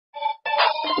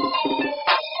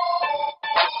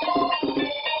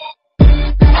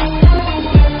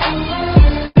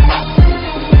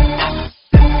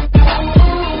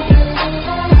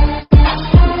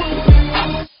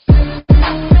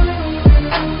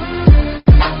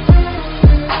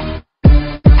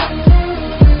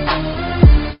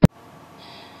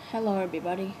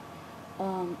everybody.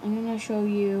 I'm gonna show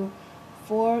you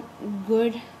 4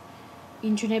 good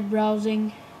internet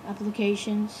browsing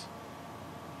applications.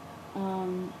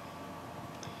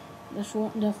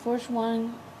 The first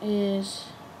one is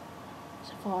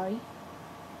Safari.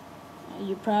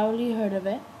 You probably heard of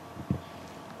it.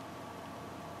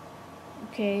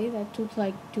 Okay, that took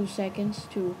like 2 seconds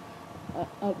to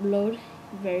upload,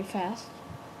 very fast.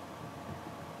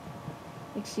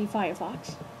 Let's see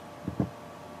Firefox.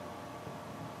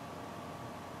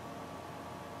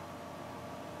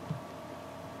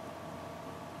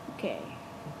 Okay.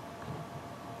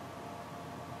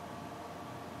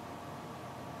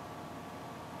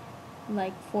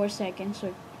 Like 4 seconds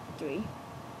or 3.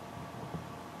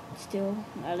 Still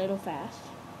a little fast.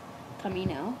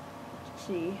 Camino. Let's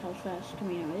see how fast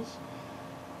Camino is.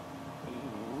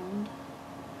 And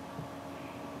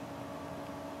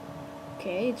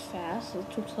okay, it's fast.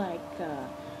 It took like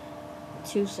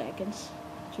 2 seconds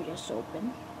to just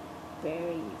open.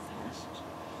 Very fast.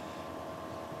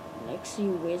 Let's see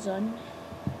Wizon.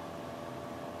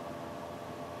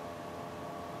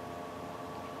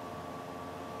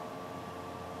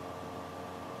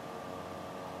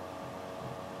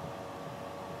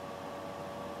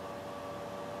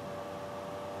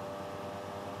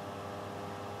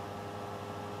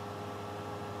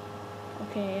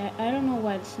 Okay, I don't know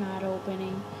why it's not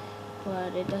opening,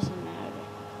 but it doesn't matter.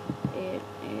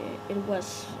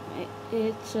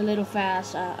 It's a little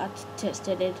fast. I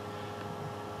tested it.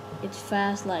 It's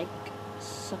fast like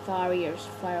Safari or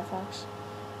Firefox.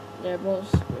 They're both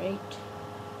great.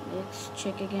 Let's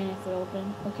check again if it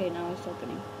opened. Okay, now it's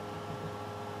opening.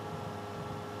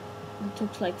 It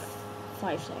took like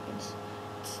 5 seconds.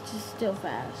 It's just still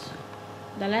fast.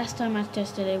 The last time I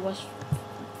tested it was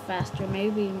faster.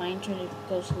 Maybe my internet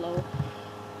goes slow,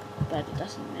 but it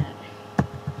doesn't matter.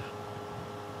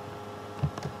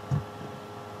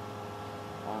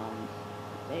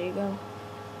 There you go.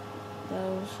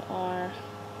 Those are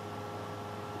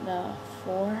the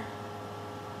 4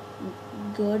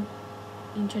 good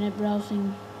internet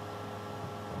browsing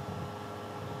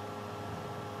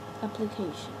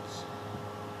applications.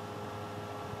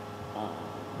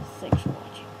 Thanks for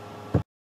watching.